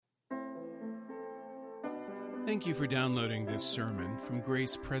Thank you for downloading this sermon from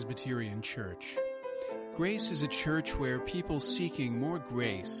Grace Presbyterian Church. Grace is a church where people seeking more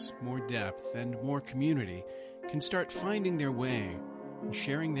grace, more depth, and more community can start finding their way and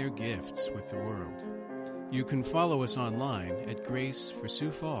sharing their gifts with the world. You can follow us online at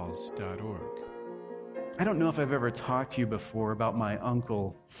graceforsiouxfalls.org. I don't know if I've ever talked to you before about my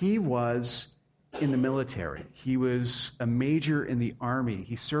uncle. He was in the military. He was a major in the Army.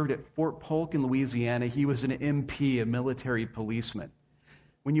 He served at Fort Polk in Louisiana. He was an MP, a military policeman.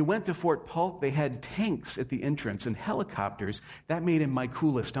 When you went to Fort Polk, they had tanks at the entrance and helicopters. That made him my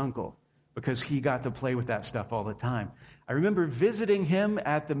coolest uncle because he got to play with that stuff all the time. I remember visiting him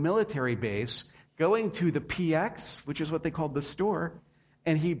at the military base, going to the PX, which is what they called the store,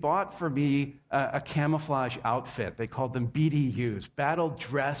 and he bought for me a camouflage outfit. They called them BDUs, battle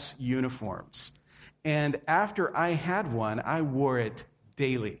dress uniforms. And after I had one, I wore it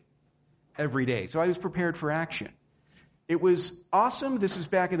daily, every day. So I was prepared for action. It was awesome. This is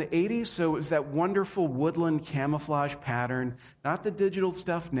back in the 80s, so it was that wonderful woodland camouflage pattern. Not the digital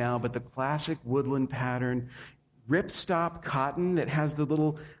stuff now, but the classic woodland pattern. Ripstop cotton that has the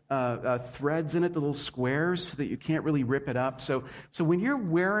little threads in it, the little squares, so that you can't really rip it up. So when you're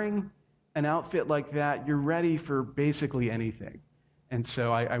wearing an outfit like that, you're ready for basically anything. And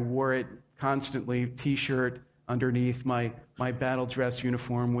so I wore it constantly, T-shirt underneath my battle dress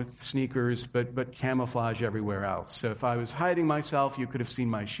uniform with sneakers, but camouflage everywhere else. So if I was hiding myself, you could have seen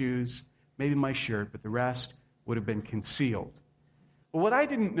my shoes, maybe my shirt, but the rest would have been concealed. Well, what I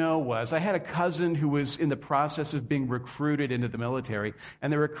didn't know was I had a cousin who was in the process of being recruited into the military,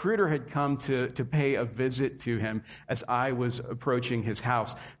 and the recruiter had come to pay a visit to him as I was approaching his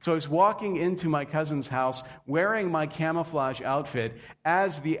house. So I was walking into my cousin's house wearing my camouflage outfit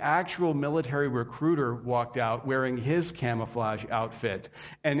as the actual military recruiter walked out wearing his camouflage outfit.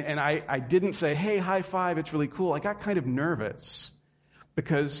 And I didn't say, hey, high five, it's really cool. I got kind of nervous.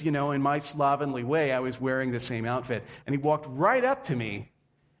 Because, in my slovenly way, I was wearing the same outfit. And he walked right up to me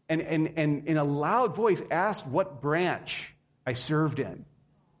and in a loud voice asked what branch I served in.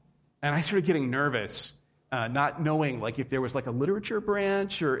 And I started getting nervous, not knowing if there was a literature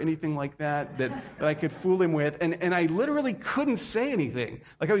branch or anything like that I could fool him with. And I literally couldn't say anything.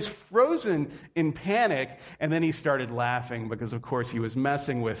 I was frozen in panic. And then he started laughing because, of course, he was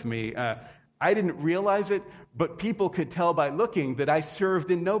messing with me. I didn't realize it, but people could tell by looking that I served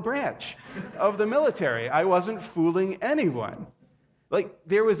in no branch of the military. I wasn't fooling anyone.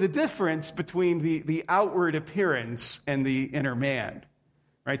 There was a difference between the outward appearance and the inner man,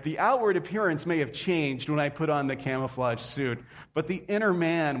 right? The outward appearance may have changed when I put on the camouflage suit, but the inner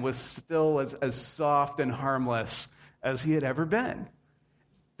man was still as soft and harmless as he had ever been.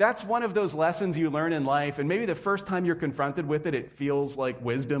 That's one of those lessons you learn in life, and maybe the first time you're confronted with it, it feels like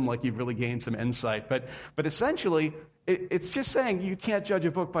wisdom, like you've really gained some insight. But essentially, it's just saying you can't judge a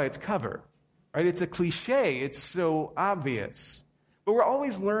book by its cover, right? It's a cliche. It's so obvious. But we're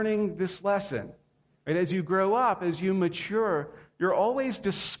always learning this lesson, right? As you grow up, as you mature, you're always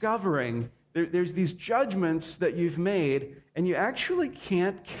discovering there's these judgments that you've made, and you actually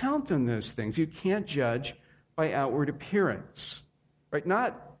can't count on those things. You can't judge by outward appearance, right?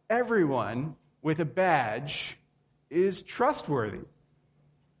 Not everyone with a badge is trustworthy.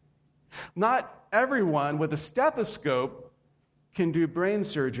 Not everyone with a stethoscope can do brain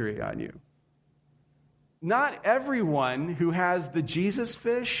surgery on you. Not everyone who has the Jesus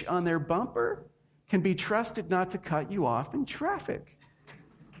fish on their bumper can be trusted not to cut you off in traffic.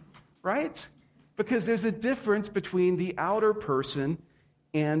 Right? Because there's a difference between the outer person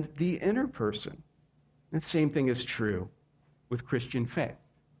and the inner person. And the same thing is true with Christian faith.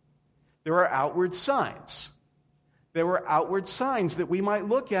 There are outward signs. There are outward signs that we might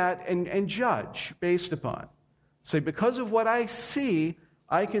look at and judge based upon. So because of what I see,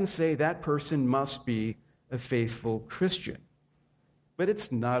 I can say that person must be a faithful Christian. But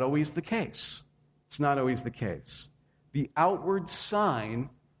it's not always the case. It's not always the case. The outward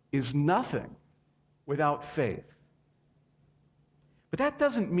sign is nothing without faith. But that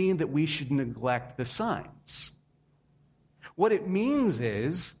doesn't mean that we should neglect the signs. What it means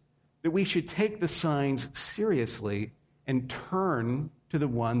is that we should take the signs seriously and turn to the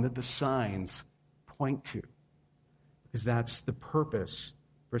one that the signs point to. Because that's the purpose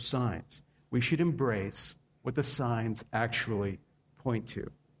for signs. We should embrace what the signs actually point to.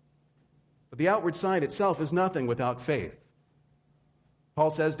 But the outward sign itself is nothing without faith. Paul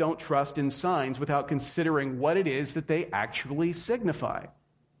says, don't trust in signs without considering what it is that they actually signify.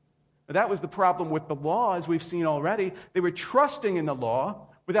 Now, that was the problem with the law, as we've seen already. They were trusting in the law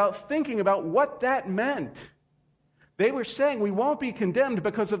without thinking about what that meant. They were saying we won't be condemned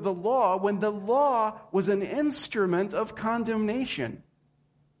because of the law when the law was an instrument of condemnation.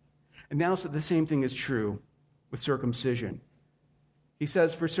 And now the same thing is true with circumcision. He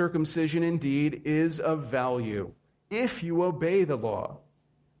says, for circumcision indeed is of value if you obey the law.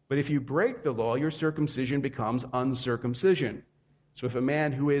 But if you break the law, your circumcision becomes uncircumcision. So if a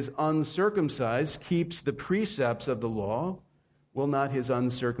man who is uncircumcised keeps the precepts of the law, will not his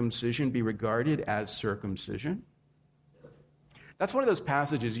uncircumcision be regarded as circumcision? That's one of those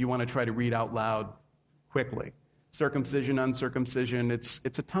passages you want to try to read out loud quickly. Circumcision, uncircumcision, it's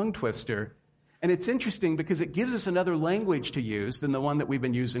a tongue twister. And it's interesting because it gives us another language to use than the one that we've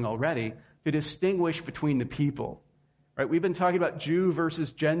been using already to distinguish between the people. Right? We've been talking about Jew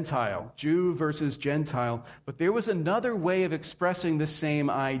versus Gentile, but there was another way of expressing the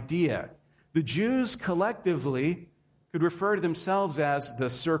same idea. The Jews collectively could refer to themselves as the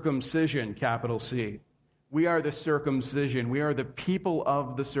circumcision, capital C. We are the circumcision. We are the people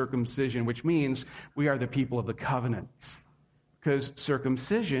of the circumcision, which means we are the people of the covenant. Because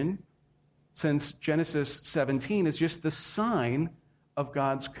circumcision, since Genesis 17, is just the sign of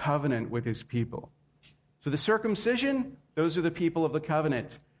God's covenant with his people. So the circumcision, those are the people of the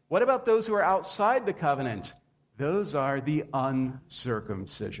covenant. What about those who are outside the covenant? Those are the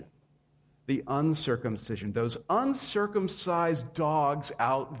uncircumcision. The uncircumcision, those uncircumcised dogs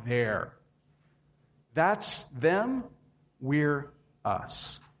out there. That's them, we're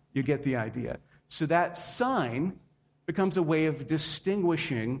us. You get the idea. So that sign becomes a way of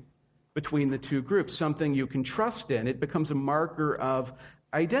distinguishing between the two groups, something you can trust in. It becomes a marker of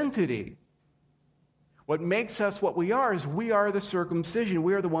identity. What makes us what we are is we are the circumcision.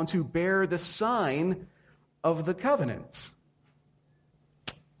 We are the ones who bear the sign of the covenant.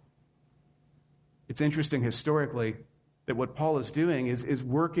 It's interesting historically that what Paul is doing is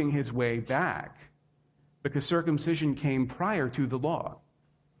working his way back, because circumcision came prior to the law.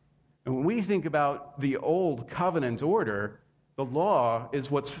 And when we think about the old covenant order, the law is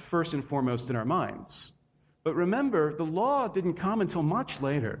what's first and foremost in our minds. But remember, the law didn't come until much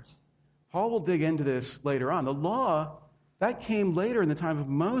later. Paul will dig into this later on. The law, that came later in the time of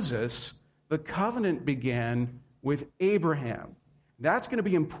Moses. The covenant began with Abraham. That's going to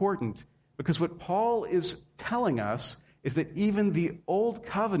be important, because what Paul is telling us is that even the old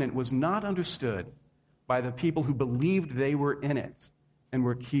covenant was not understood by the people who believed they were in it and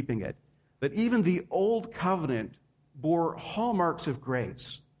were keeping it. That even the old covenant bore hallmarks of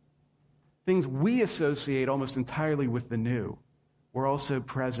grace. Things we associate almost entirely with the new were also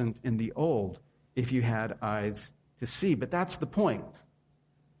present in the old, if you had eyes to see. But that's the point.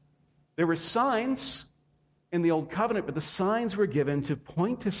 There were signs in the old covenant, but the signs were given to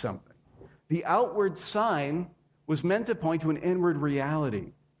point to something. The outward sign was meant to point to an inward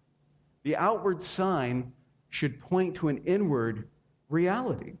reality. The outward sign should point to an inward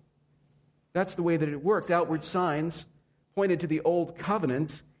reality. That's the way that it works. Outward signs pointed to the old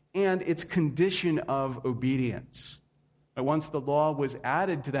covenant and its condition of obedience. But once the law was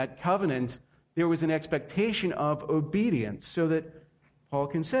added to that covenant, there was an expectation of obedience, so that Paul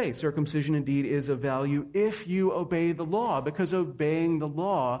can say, circumcision indeed is of value if you obey the law, because obeying the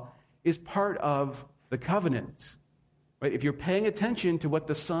law is part of the covenant. Right? If you're paying attention to what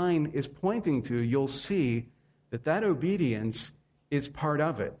the sign is pointing to, you'll see that that obedience is part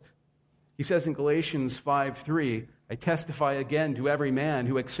of it. He says in Galatians 5:3, I testify again to every man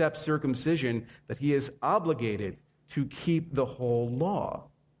who accepts circumcision that he is obligated to keep the whole law.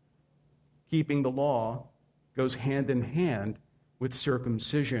 Keeping the law goes hand in hand with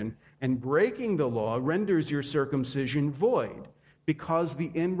circumcision, and breaking the law renders your circumcision void, because the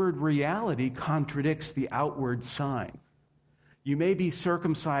inward reality contradicts the outward sign. You may be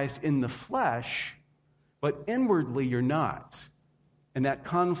circumcised in the flesh, but inwardly you're not. And that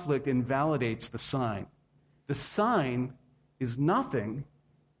conflict invalidates the sign. The sign is nothing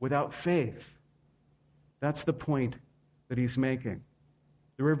without faith. That's the point that he's making.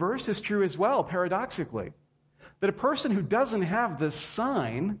 The reverse is true as well, paradoxically. That a person who doesn't have this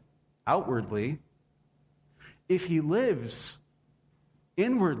sign outwardly, if he lives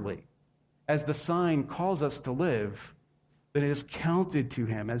inwardly as the sign calls us to live, then it is counted to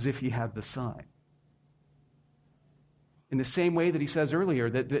him as if he had the sign. In the same way that he says earlier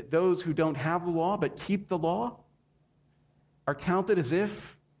that those who don't have the law but keep the law are counted as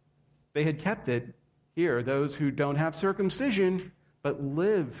if they had kept it. Here, those who don't have circumcision but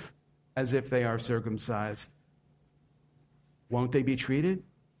live as if they are circumcised, won't they be treated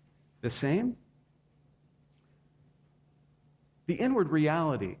the same? The inward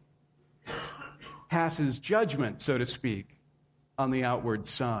reality passes judgment, so to speak, on the outward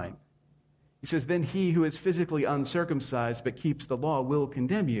sign. He says, then he who is physically uncircumcised but keeps the law will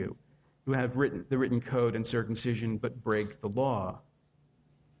condemn you, who have the written code and circumcision but break the law.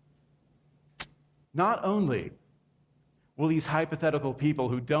 Not only will these hypothetical people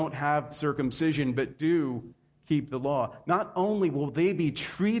who don't have circumcision but do keep the law, not only will they be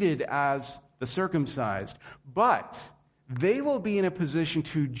treated as the circumcised, but they will be in a position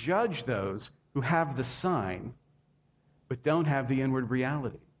to judge those who have the sign but don't have the inward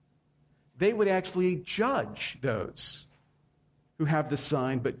reality. They would actually judge those who have the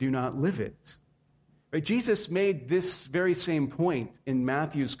sign but do not live it. Right? Jesus made this very same point in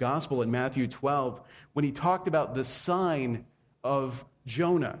Matthew's gospel in Matthew 12 when he talked about the sign of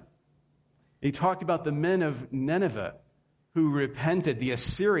Jonah. He talked about the men of Nineveh who repented, the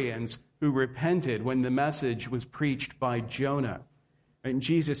Assyrians who repented when the message was preached by Jonah. And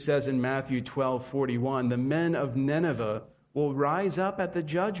Jesus says in Matthew 12:41, the men of Nineveh will rise up at the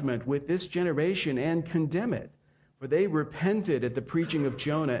judgment with this generation and condemn it. For they repented at the preaching of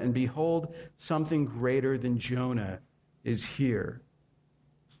Jonah, and behold, something greater than Jonah is here.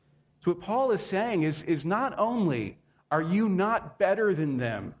 So what Paul is saying is not only are you not better than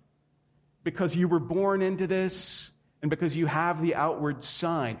them because you were born into this and because you have the outward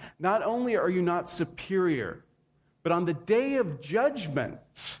sign, not only are you not superior, but on the day of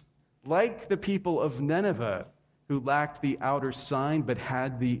judgment, like the people of Nineveh, who lacked the outer sign but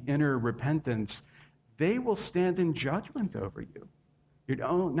had the inner repentance, they will stand in judgment over you. You're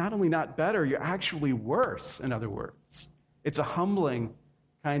not only not better, you're actually worse, in other words. It's a humbling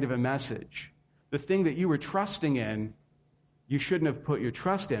kind of a message. The thing that you were trusting in, you shouldn't have put your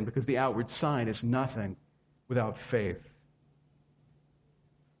trust in because the outward sign is nothing without faith.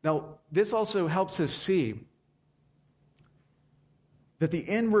 Now, this also helps us see that the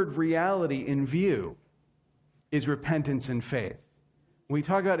inward reality in view is repentance and faith. When we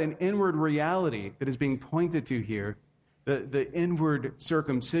talk about an inward reality that is being pointed to here, the inward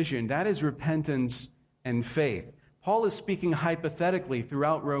circumcision, that is repentance and faith. Paul is speaking hypothetically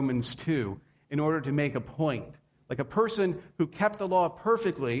throughout Romans 2 in order to make a point. Like a person who kept the law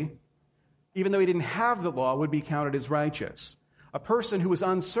perfectly, even though he didn't have the law, would be counted as righteous. A person who was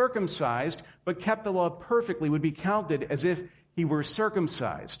uncircumcised but kept the law perfectly would be counted as if he were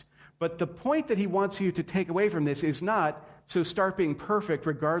circumcised. But the point that he wants you to take away from this is not, so start being perfect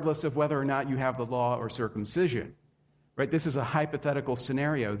regardless of whether or not you have the law or circumcision. Right? This is a hypothetical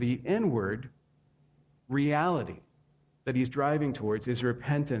scenario. The inward reality that he's driving towards is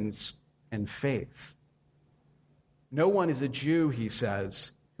repentance and faith. No one is a Jew, he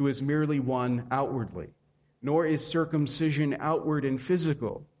says, who is merely one outwardly, nor is circumcision outward and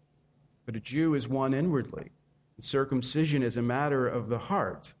physical, but a Jew is one inwardly. And circumcision is a matter of the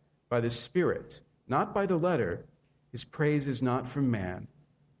heart, by the Spirit, not by the letter. His praise is not from man,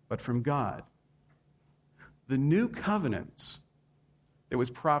 but from God. The new covenant that was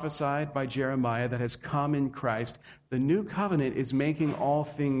prophesied by Jeremiah that has come in Christ, the new covenant is making all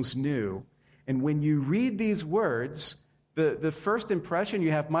things new. And when you read these words, the first impression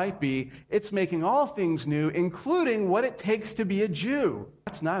you have might be, it's making all things new, including what it takes to be a Jew.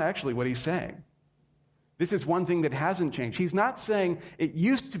 That's not actually what he's saying. This is one thing that hasn't changed. He's not saying it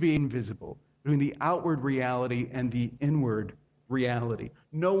used to be invisible between the outward reality and the inward reality.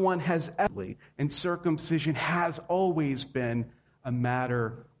 No one has ever, and circumcision has always been a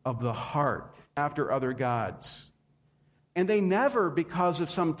matter of the heart after other gods. And they never, because of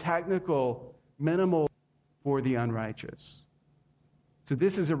some technical, minimal, for the unrighteous. So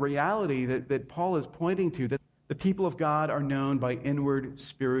this is a reality that Paul is pointing to, that the people of God are known by inward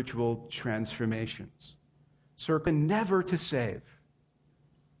spiritual transformations. Never to save.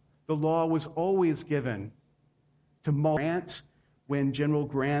 The law was always given to Grant when General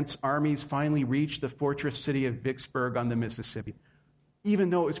Grant's armies finally reached the fortress city of Vicksburg on the Mississippi.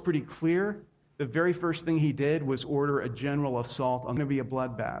 Even though it was pretty clear, the very first thing he did was order a general assault on going to be a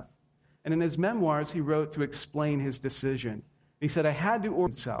bloodbath. And in his memoirs, he wrote to explain his decision. He said, I had to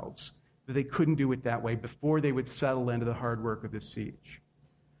order themselves that they couldn't do it that way before they would settle into the hard work of the siege.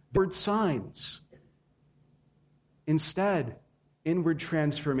 Word signs. Instead, inward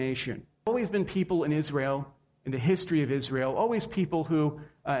transformation. Always been people in Israel, in the history of Israel, always people who,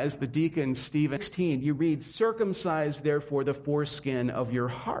 as the deacon Stephen 16, you read, circumcise therefore the foreskin of your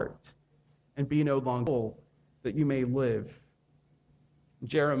heart, and be no longer full, that you may live.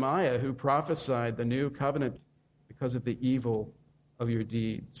 Jeremiah, who prophesied the new covenant because of the evil of your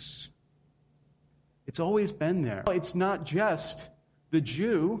deeds. It's always been there. It's not just the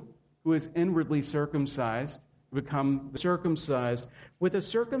Jew who is inwardly circumcised, become circumcised with a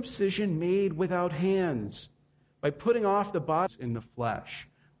circumcision made without hands, by putting off the body in the flesh.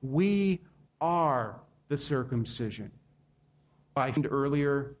 We are the circumcision. I mentioned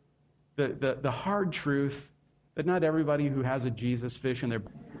earlier the hard truth that not everybody who has a Jesus fish in their,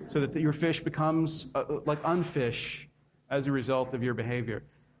 so that your fish becomes like unfish as a result of your behavior.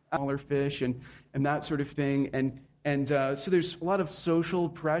 Smaller fish and that sort of thing. And so there's a lot of social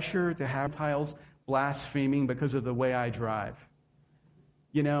pressure to have Gentiles blaspheming because of the way I drive.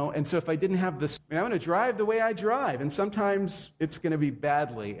 And so if I didn't have this, I'm going to drive the way I drive, and sometimes it's going to be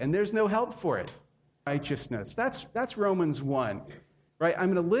badly, and there's no help for it. Righteousness. That's Romans 1, right?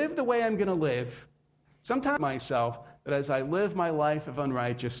 I'm going to live the way I'm going to live. Sometimes myself that as I live my life of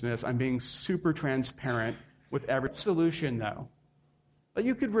unrighteousness, I'm being super transparent with every solution, though. But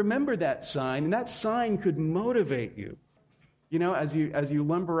you could remember that sign, and that sign could motivate you. As you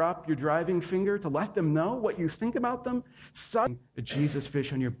lumber up your driving finger to let them know what you think about them, setting a Jesus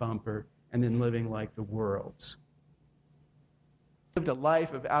fish on your bumper, and then living like the world's. Lived a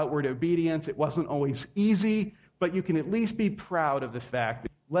life of outward obedience. It wasn't always easy, but you can at least be proud of the fact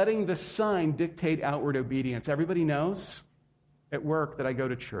that letting the sign dictate outward obedience. Everybody knows at work that I go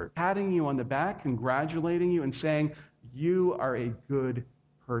to church, patting you on the back, congratulating you, and saying, you are a good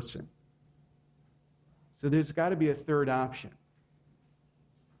person. So there's got to be a third option.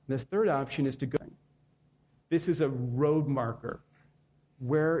 The third option is to go. This is a road marker.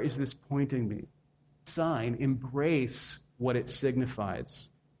 Where is this pointing me? Sign, embrace what it signifies.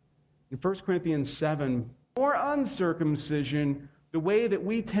 In 1 Corinthians 7, or uncircumcision, the way that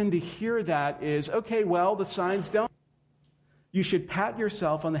we tend to hear that is, okay, well, the signs don't. You should pat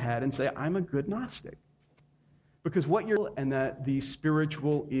yourself on the head and say, I'm a good Gnostic. Because what you're, and that the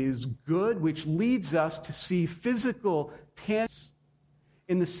spiritual is good, which leads us to see physical tangibles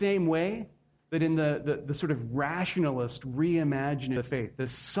in the same way that in the sort of rationalist reimagining of the faith, the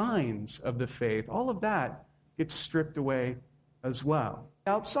signs of the faith, all of that gets stripped away as well.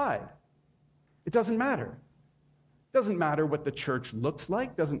 Outside, it doesn't matter. It doesn't matter what the church looks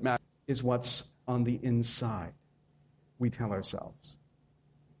like. It doesn't matter is what's on the inside, we tell ourselves.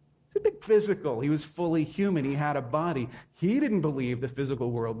 It's a big physical. He was fully human. He had a body. He didn't believe the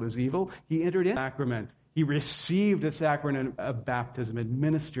physical world was evil. He entered in the sacrament. He received the sacrament of baptism,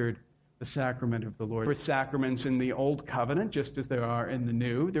 administered the sacrament of the Lord. There were sacraments in the Old Covenant, just as there are in the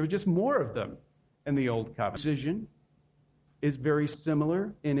New. There were just more of them in the Old Covenant. Circumcision is very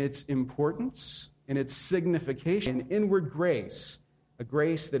similar in its importance, in its signification, an inward grace, a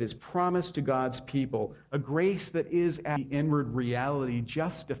grace that is promised to God's people, a grace that is at the inward reality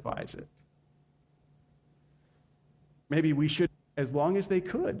justifies it. Maybe we should, as long as they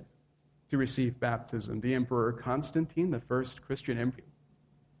could, to receive baptism. The Emperor Constantine, the first Christian emperor.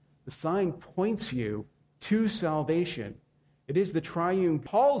 The sign points you to salvation. It is the triune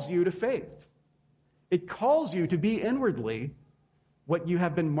calls you to faith. It calls you to be inwardly what you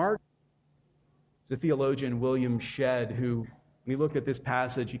have been marked. The theologian William Shedd, who, when he looked at this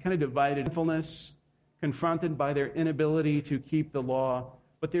passage, he kind of divided sinfulness, confronted by their inability to keep the law.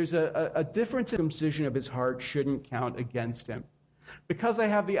 But there's a difference in circumcision of his heart shouldn't count against him. Because I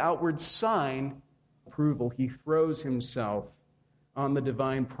have the outward sign approval, he throws himself on the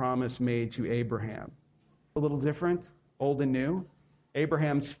divine promise made to Abraham. A little different, old and new.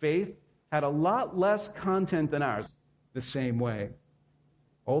 Abraham's faith had a lot less content than ours. The same way.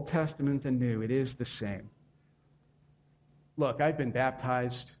 Old Testament and New, it is the same. Look, I've been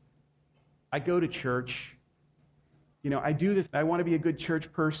baptized. I go to church. I do this. I want to be a good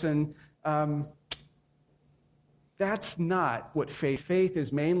church person. That's not what faith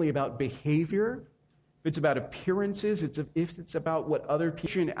is mainly about behavior. It's about appearances. It's about what other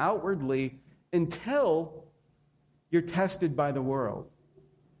people do outwardly until you're tested by the world.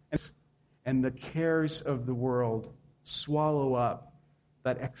 And the cares of the world swallow up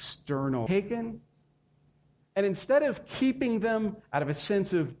that external taken. And instead of keeping them out of a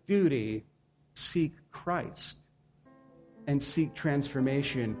sense of duty, seek Christ and seek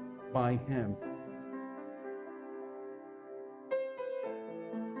transformation by Him.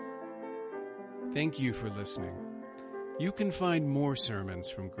 Thank you for listening. You can find more sermons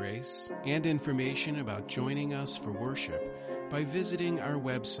from Grace and information about joining us for worship by visiting our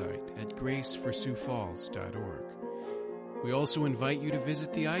website at graceforsiouxfalls.org. We also invite you to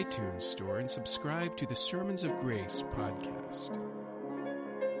visit the iTunes store and subscribe to the Sermons of Grace podcast.